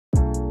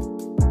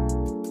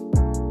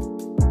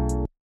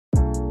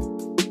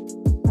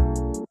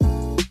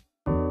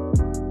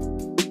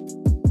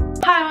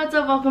Hi, what's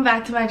up? Welcome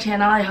back to my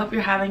channel. I hope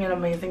you're having an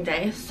amazing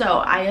day.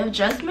 So I have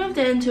just moved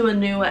into a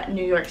new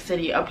New York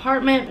City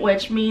apartment,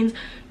 which means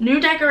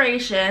new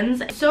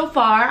decorations. So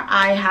far,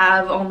 I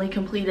have only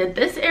completed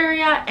this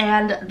area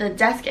and the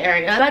desk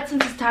area. But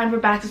since it's time for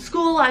back to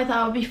school, I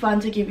thought it would be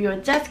fun to give you a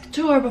desk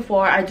tour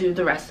before I do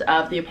the rest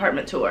of the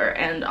apartment tour.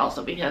 And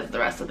also because the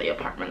rest of the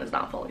apartment is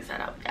not fully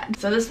set up yet.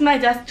 So this is my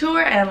desk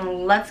tour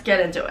and let's get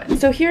into it.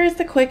 So here's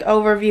the quick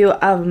overview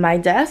of my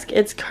desk.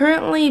 It's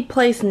currently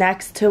placed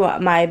next to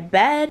my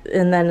bed,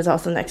 and then it's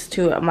also next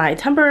to my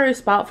temporary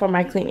spot for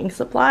my cleaning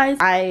supplies.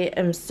 I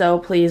am so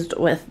pleased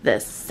with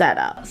this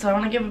setup. So I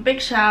want to give a big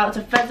shout out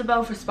to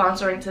Fezibo for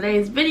sponsoring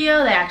today's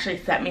video. They actually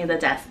sent me the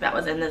desk that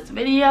was in this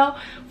video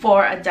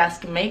for a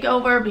desk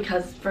makeover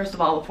because first of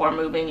all, before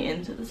moving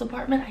into this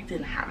apartment, I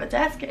didn't have a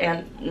desk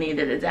and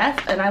needed a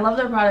desk, and I love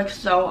their products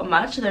so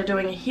much. They're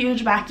doing a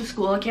huge back to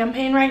school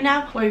campaign right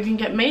now where you can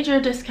get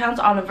major discounts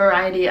on a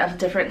variety of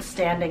different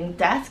standing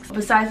desks.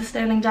 Besides the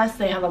standing desk,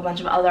 they have a bunch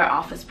of other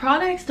office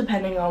products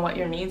depending on what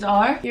your needs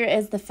are. Here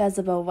is the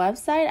Fezibo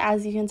website.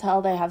 As you can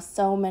tell, they have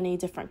so many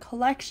different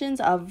collections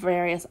of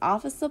various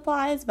office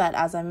supplies, but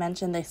as I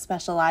mentioned, they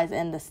specialize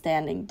in the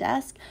standing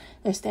desk.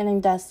 Their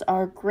standing desks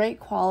are great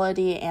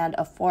quality and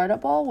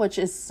affordable, which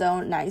is so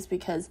nice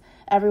because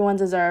everyone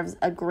deserves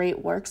a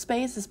great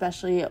workspace,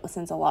 especially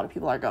since a lot of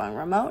people are going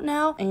remote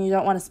now and you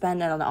don't want to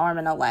spend an arm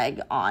and a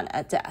leg on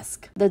a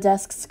desk. The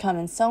desks come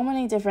in so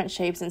many different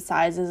shapes and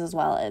sizes as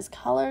well as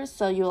colors,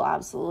 so you'll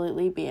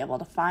absolutely be able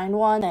to find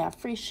one. They have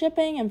free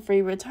shipping and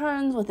free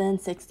returns within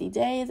 60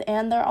 days,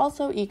 and they're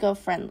also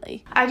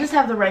eco-friendly. I just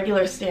have the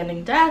regular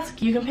standing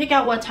desk. You can pick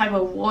out what type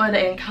of wood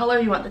and color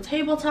you want the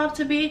tabletop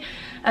to be,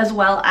 as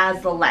well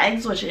as the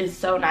legs, which is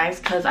so nice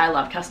because I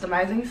love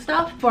customizing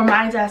stuff. For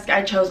my desk,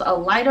 I chose a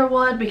lighter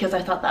wood because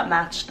I thought that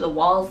matched the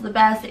walls the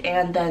best,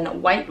 and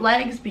then white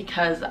legs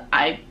because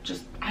I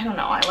don't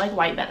know, I like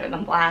white better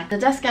than black. The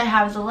desk I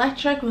have is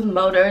electric with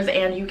motors,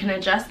 and you can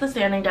adjust the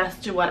standing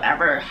desk to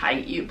whatever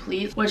height you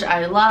please, which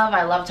I love.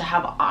 I love to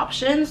have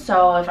options,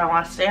 so if I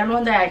want to stand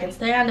one day, I can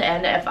stand,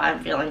 and if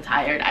I'm feeling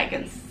tired, I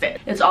can sit.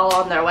 It's all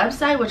on their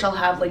website, which I'll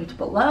have linked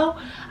below.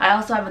 I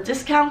also have a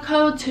discount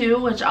code too,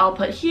 which I'll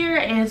put here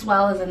as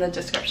well as in the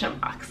description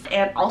box.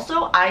 And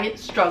also, I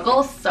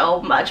struggle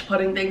so much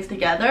putting things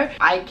together.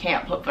 I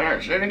can't put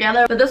furniture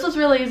together, but this was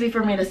really easy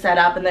for me to set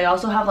up, and they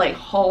also have like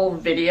whole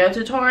video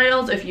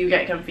tutorials if you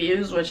get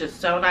confused, which is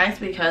so nice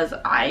because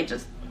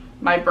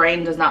my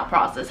brain does not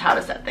process how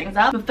to set things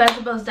up. But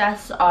Fezibo's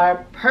desks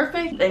are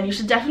perfect and you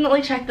should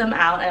definitely check them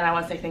out, and I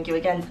want to say thank you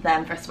again to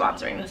them for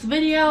sponsoring this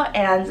video,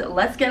 and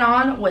let's get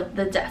on with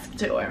the desk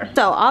tour.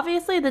 So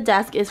obviously the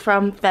desk is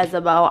from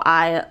Fezibo.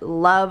 I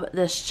love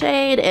this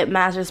shade. It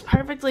matches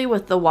perfectly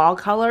with the wall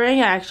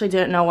coloring. I actually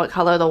didn't know what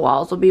color the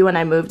walls would be when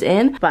I moved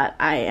in, but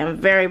I am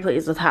very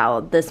pleased with how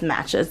this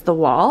matches the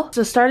wall.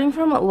 So starting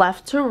from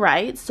left to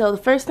right, so the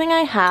first thing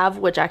I have,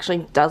 which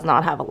actually does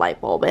not have a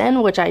light bulb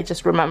in, which I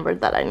just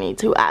remembered that I need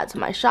to add to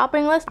my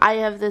shopping list. I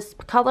have this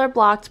color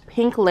blocked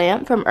pink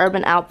lamp from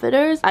Urban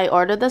Outfitters. I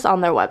ordered this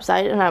on their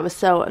website and I was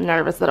so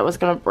nervous that it was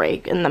going to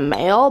break in the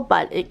mail,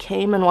 but it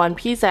came in one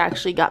piece. I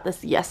actually got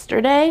this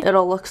yesterday.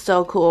 It'll look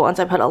so cool once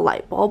I put a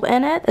light bulb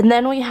in it. And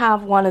then we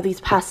have one of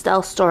these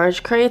pastel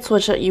storage crates,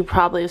 which you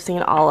probably have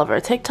seen all over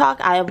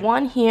TikTok. I have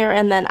one here,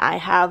 and then I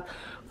have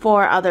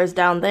 4 others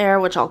down there,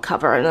 which I'll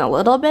cover in a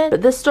little bit.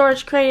 But this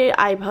storage crate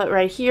I put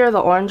right here, the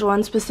orange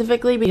one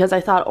specifically, because I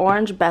thought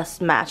orange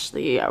best matched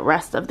the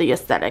rest of the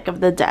aesthetic of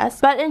the desk.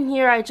 But in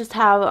here I just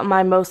have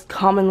my most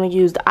commonly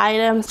used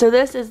items. So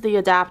this is the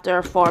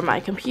adapter for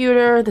my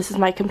computer. This is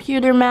my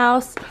computer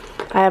mouse.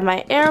 I have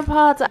my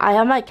AirPods. I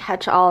have my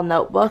catch-all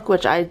notebook,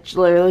 which I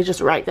literally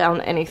just write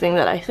down anything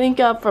that I think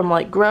of, from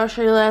like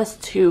grocery lists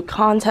to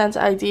content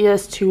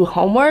ideas to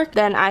homework.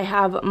 Then I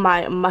have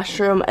my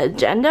mushroom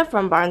agenda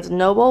from Barnes &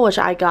 Noble, which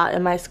I got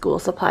in my school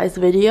supplies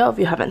video if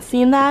you haven't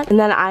seen that. And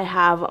then I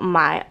have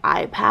my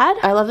iPad.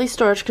 I love these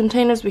storage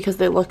containers because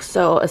they look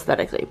so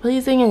aesthetically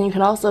pleasing, and you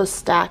can also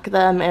stack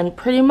them, and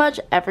pretty much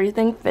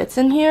everything fits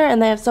in here,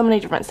 and they have so many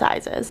different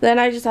sizes. Then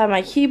I just have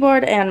my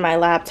keyboard and my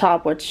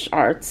laptop, which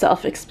are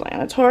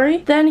self-explanatory.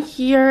 Then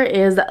here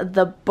is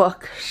the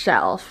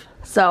bookshelf.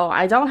 So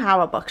I don't have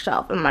a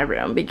bookshelf in my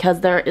room because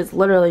there is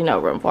literally no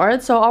room for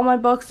it. So all my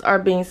books are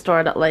being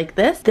stored like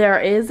this. There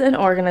is an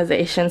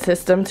organization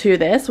system to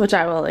this, which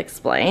I will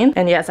explain.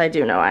 And yes, I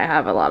do know I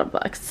have a lot of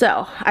books.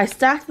 So I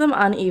stack them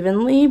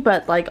unevenly,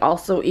 but like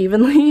also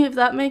evenly, if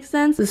that makes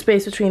sense. The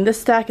space between this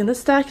stack and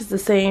this stack is the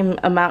same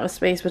amount of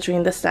space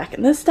between this stack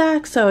and this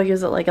stack. So it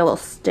gives it like a little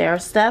stair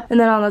step. And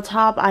then on the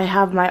top, I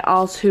have my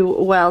all too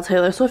well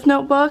Taylor Swift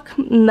notebook.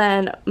 And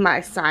then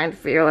my signed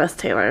Fearless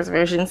Taylor's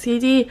Version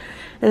CD.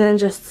 And then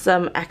just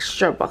some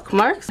extra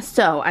bookmarks.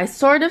 So I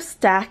sort of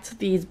stacked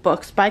these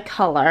books by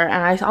color,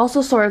 and I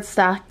also sort of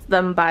stacked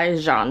them by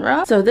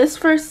genre. So this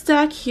first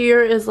stack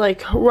here is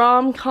like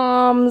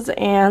rom-coms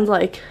and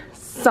like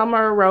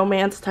summer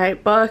romance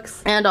type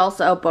books, and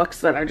also books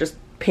that are just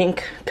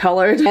pink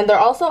colored. And they're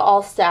also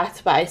all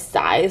stacked by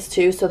size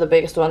too, so the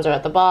biggest ones are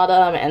at the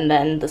bottom and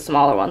then the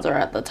smaller ones are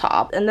at the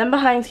top. And then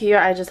behind here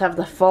I just have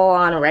the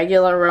full-on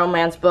regular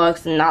romance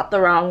books, not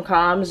the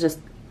rom-coms, just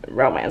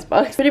romance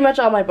books. Pretty much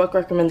all my book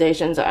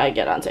recommendations I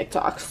get on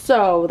TikTok,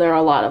 so there are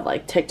a lot of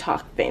like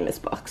TikTok famous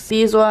books.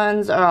 These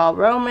ones are all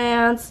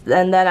romance,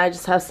 and then I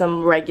just have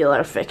some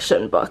regular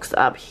fiction books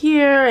up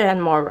here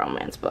and more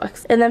romance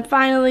books. And then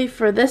finally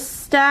for this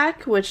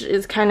stack, which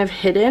is kind of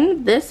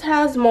hidden, this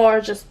has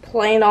more just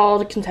plain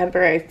old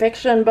contemporary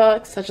fiction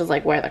books, such as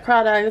like Where the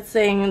Crawdads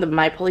Sing,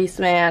 My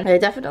Policeman. I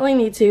definitely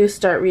need to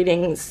start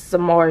reading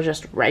some more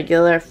just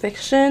regular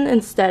fiction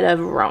instead of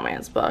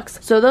romance books.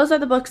 So those are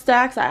the book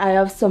stacks. I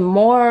have some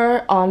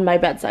more on my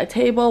bedside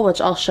table, which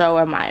I'll show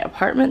in my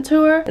apartment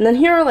tour. And then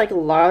here are like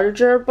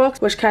larger books,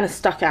 which kind of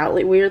stuck out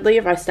weirdly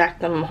if I stacked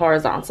them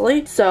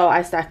horizontally. So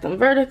I stacked them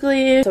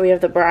vertically. So we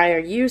have the Briar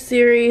U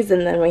series,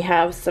 and then we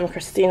have some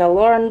Christina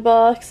Lauren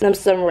books, and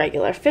then some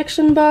regular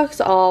fiction books,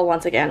 all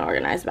once again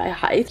organized by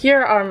height.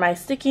 Here are my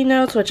sticky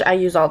notes, which I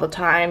use all the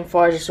time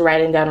for just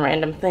writing down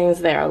random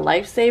things. They are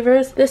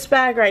lifesavers. This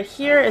bag right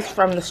here is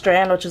from the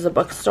Strand, which is a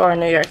bookstore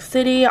in New York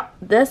City.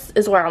 This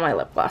is where all my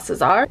lip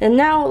glosses are. And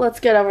now let's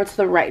get over to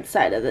the right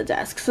side of the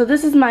desk. So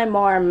this is my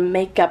more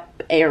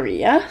makeup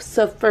area.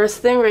 So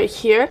first thing right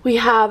here, we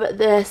have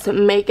this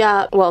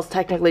makeup, well, it's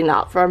technically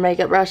not for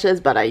makeup brushes,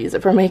 but I use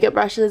it for makeup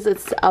brushes.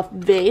 It's a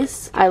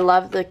vase. I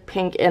love the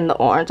pink and the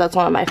orange. That's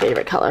one of my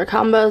favorite color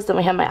combos. Then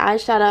we have my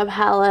eyeshadow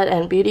palette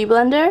and beauty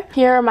blender.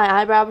 Here are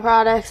my eyebrow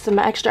products, some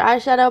extra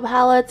eyeshadow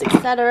palettes,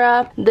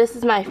 etc. This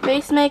is my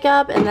face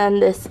makeup, and then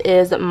this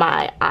is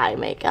my eye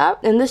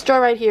makeup. And this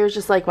drawer right here is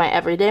just like my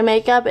everyday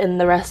makeup, and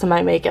the rest of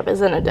my makeup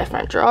is in a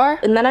different drawer.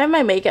 And then I have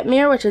my makeup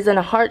mirror, which is in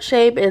a heart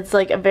shape. It's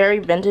like a very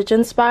vintage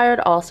inspired,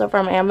 also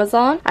from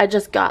Amazon. I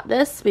just got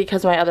this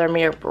because my other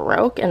mirror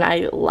broke, and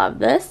I love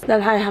this.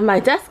 Then I have my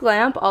desk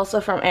lamp, also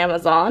from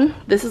Amazon.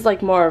 This is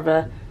like more of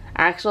a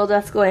actual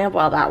desk lamp,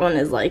 while that one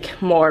is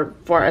like more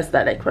for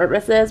aesthetic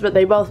purposes, but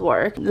they both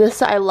work.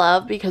 This I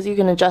love because you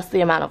can adjust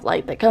the amount of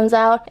light that comes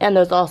out, and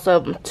there's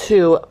also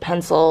two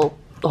pencil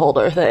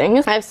holder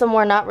things. I have some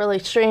more Not Really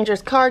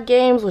Strangers card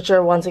games, which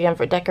are once again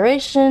for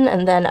decoration,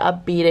 and then a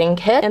beading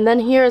kit. And then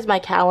here is my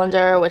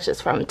calendar, which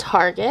is from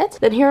Target.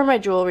 Then here are my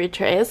jewelry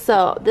trays.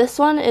 So this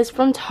one is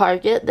from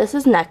Target. This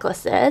is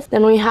necklaces.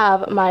 Then we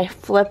have my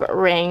flip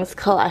rings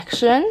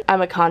collection.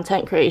 I'm a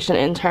content creation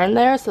intern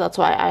there, so that's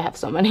why I have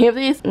so many of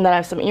these. And then I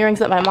have some earrings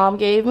that my mom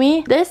gave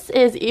me. This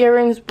is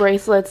earrings,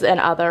 bracelets, and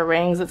other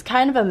rings. It's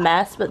kind of a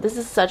mess, but this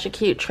is such a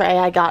cute tray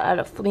I got at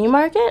a flea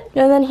market.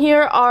 And then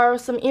here are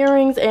some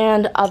earrings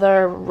and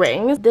other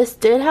rings. This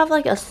did have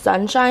like a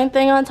sunshine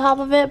thing on top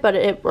of it, but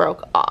it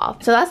broke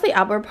off. So that's the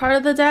upper part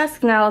of the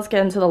desk. Now let's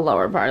get into the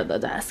lower part of the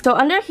desk. So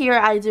under here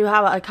I do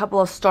have a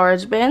couple of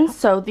storage bins.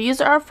 So these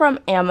are from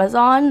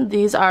Amazon.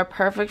 These are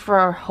perfect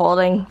for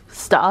holding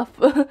stuff.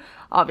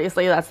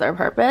 Obviously that's their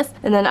purpose.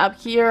 And then up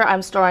here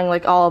I'm storing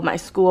like all of my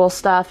school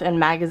stuff and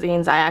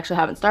magazines. I actually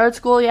haven't started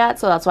school yet,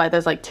 so that's why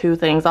there's like two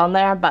things on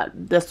there, but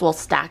this will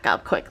stack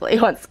up quickly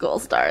once school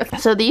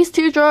starts. So these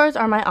two drawers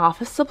are my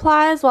office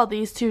supplies, while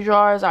these two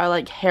drawers are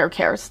like hair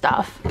care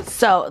stuff.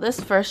 So this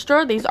first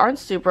drawer, these aren't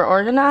super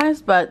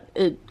organized, but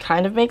it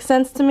kind of makes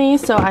sense to me.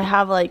 So I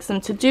have like some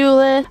to-do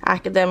lists,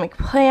 academic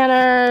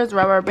planners,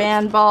 rubber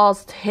band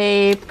balls,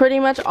 tape,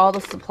 pretty much all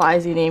the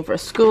supplies you need for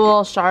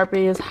school,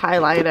 Sharpies,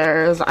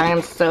 highlighters. I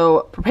am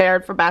so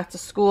prepared for back to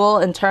school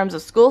in terms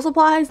of school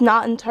supplies,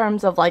 not in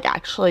terms of like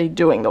actually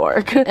doing the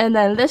work. And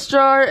then this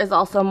drawer is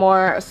also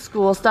more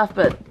school stuff,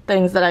 but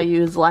things that I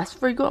use less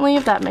frequently,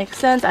 if that makes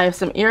sense. I have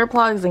some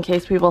earplugs in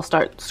case people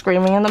start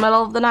screaming in the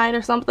middle of the night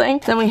or something.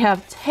 Then we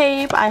have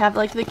tape. I have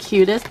like the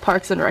cutest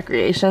Parks and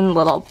Recreation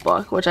little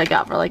book, which I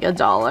got for like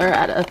 $1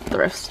 at a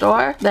thrift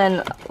store. Then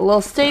a little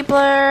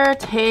stapler,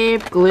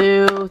 tape,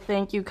 glue,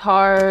 thank you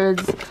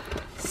cards,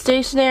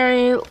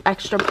 stationery,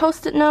 extra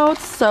post-it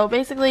notes. So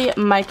basically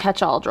my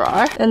catch-all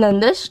drawer. And then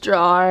this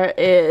drawer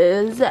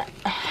is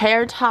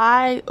hair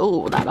tie.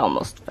 Oh, that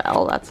almost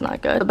fell. That's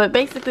not good. But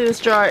basically this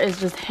drawer is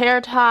just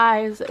hair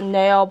ties,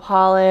 nail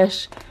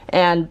polish,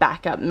 and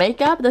backup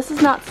makeup. This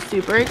is not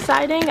super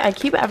exciting. I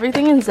keep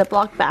everything in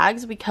Ziploc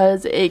bags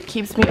because it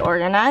keeps me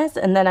organized,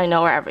 and then I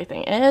know where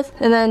everything is.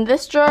 And then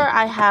this drawer,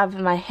 I have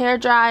my hair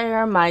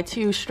dryer, my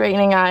 2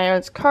 straightening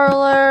irons,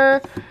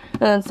 curler,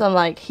 and then some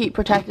like heat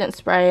protectant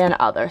spray and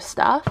other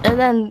stuff. And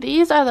then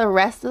these are the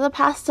rest of the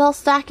pastel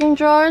stacking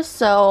drawers.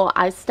 So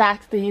I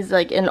stacked these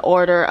like in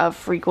order of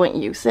frequent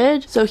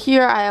usage. So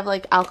here I have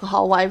like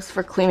alcohol wipes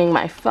for cleaning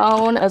my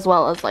phone, as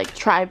well as like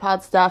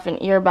tripod stuff and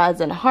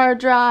earbuds and hard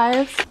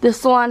drives.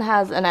 This one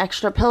has an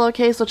extra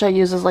pillowcase, which I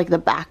use as like the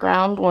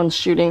background when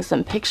shooting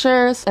some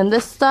pictures. And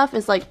this stuff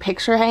is like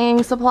picture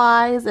hanging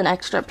supplies and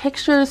extra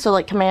pictures, so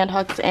like command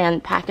hooks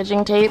and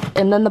packaging tape.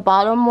 And then the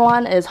bottom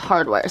one is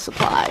hardware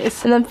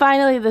supplies. And then finally,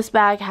 this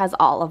bag has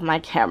all of my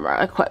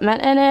camera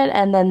equipment in it,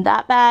 and then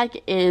that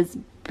bag is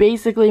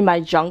basically my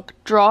junk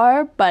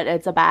drawer, but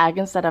it's a bag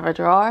instead of a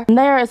drawer. And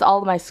there is all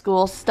of my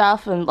school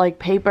stuff and like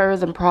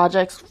papers and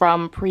projects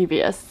from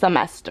previous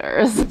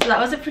semesters. So that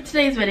was it for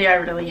today's video. I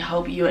really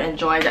hope you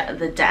enjoyed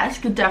the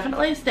desk.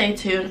 Definitely stay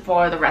tuned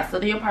for the rest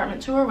of the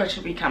apartment tour, which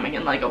should be coming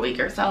in like a week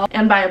or so.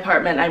 And by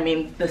apartment, I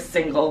mean the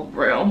single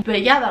room.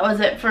 But yeah, that was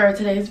it for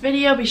today's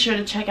video. Be sure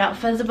to check out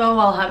fezibo.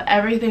 I'll have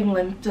everything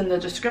linked in the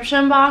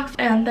description box.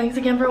 And thanks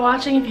again for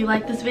watching. If you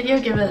like this video,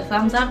 give it a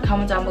thumbs up,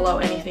 comment down below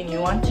anything you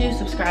want to,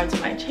 subscribe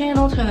to my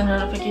channel, turn the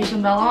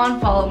notification bell on,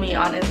 follow me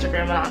on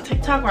Instagram and on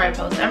TikTok where I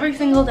post every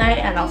single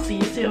day, and I'll see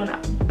you soon.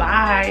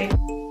 Bye!